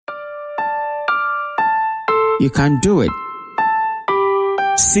You can do it.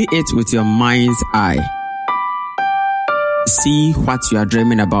 See it with your mind's eye. See what you are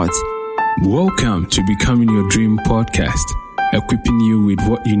dreaming about. Welcome to Becoming Your Dream podcast, equipping you with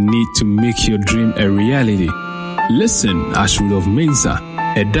what you need to make your dream a reality. Listen as Rudolph Mensah,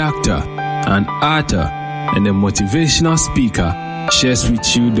 a doctor, an author, and a motivational speaker, shares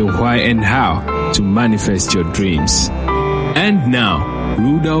with you the why and how to manifest your dreams. And now,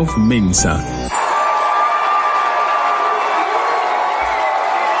 Rudolph Mensah.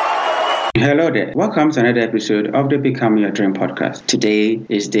 Hello there. Welcome to another episode of the Become Your Dream podcast. Today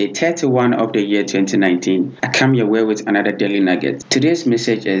is day 31 of the year 2019. I come your way with another daily nugget. Today's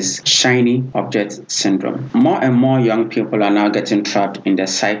message is shiny object syndrome. More and more young people are now getting trapped in the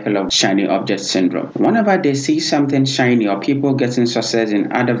cycle of shiny object syndrome. Whenever they see something shiny or people getting success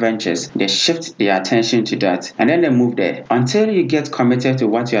in other ventures, they shift their attention to that and then they move there. Until you get committed to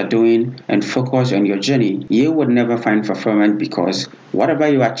what you are doing and focus on your journey, you would never find fulfillment because whatever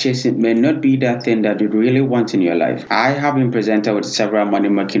you are chasing may not be that thing that you really want in your life. I have been presented with several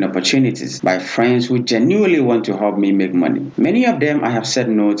money-making opportunities by friends who genuinely want to help me make money. Many of them I have said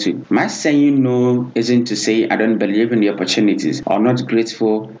no to. My saying no isn't to say I don't believe in the opportunities or not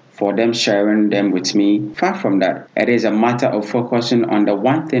grateful for them sharing them with me. Far from that. It is a matter of focusing on the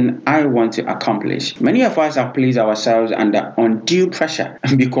one thing I want to accomplish. Many of us have placed ourselves under undue pressure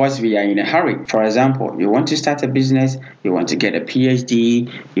because we are in a hurry. For example, you want to start a business, you want to get a PhD,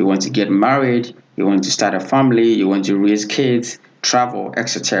 you want to get married, you want to start a family, you want to raise kids, travel,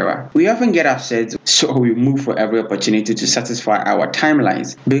 etc. We often get upset, so we move for every opportunity to satisfy our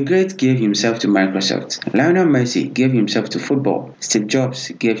timelines. Bill Gates gave himself to Microsoft. Lionel Messi gave himself to football. Steve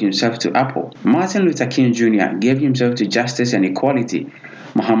Jobs gave himself to Apple. Martin Luther King Jr. gave himself to justice and equality.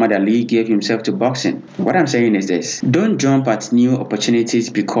 Muhammad Ali gave himself to boxing. What I'm saying is this: don't jump at new opportunities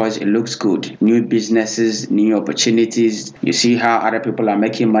because it looks good. New businesses, new opportunities. You see how other people are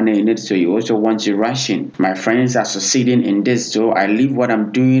making money in it, so you also want to rush in. My friends are succeeding in this, so I leave what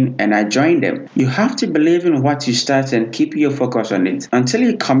I'm doing and I join them. You have to believe in what you start and keep your focus on it. Until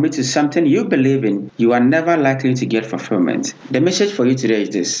you commit to something you believe in, you are never likely to get fulfillment. The message for you today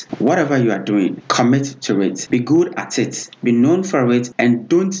is this: whatever you are doing, commit to it. Be good at it. Be known for it, and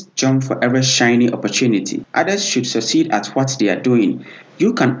don't jump for every shiny opportunity. Others should succeed at what they are doing.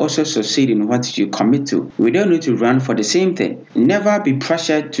 You can also succeed in what you commit to. We don't need to run for the same thing. Never be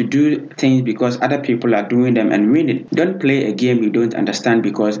pressured to do things because other people are doing them and winning. Don't play a game you don't understand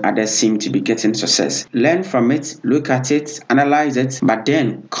because others seem to be getting success. Learn from it, look at it, analyze it, but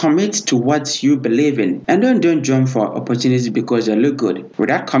then commit to what you believe in. And don't jump for opportunities because they look good.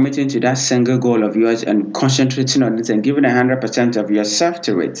 Without committing to that single goal of yours and concentrating on it and giving 100% of yourself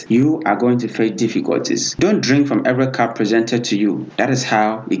to it, you are going to face difficulties. Don't drink from every cup presented to you. That is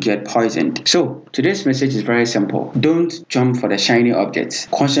how you get poisoned. So today's message is very simple. Don't jump for the shiny objects.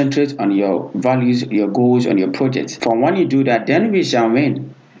 Concentrate on your values, your goals, on your projects. For when you do that, then we shall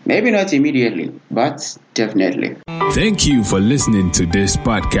win. Maybe not immediately, but definitely. Thank you for listening to this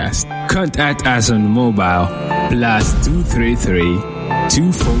podcast. Contact us on mobile +233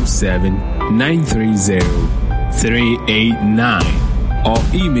 247 930 389. Or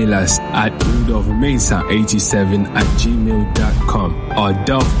email us at rudolphmensah87@gmail.com or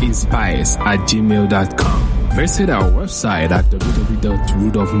dolphinspires@gmail.com. Visit our website at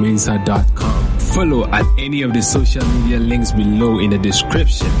www.rudolphmensah.com. Follow at any of the social media links below in the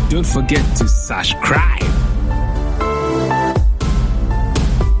description. Don't forget to subscribe.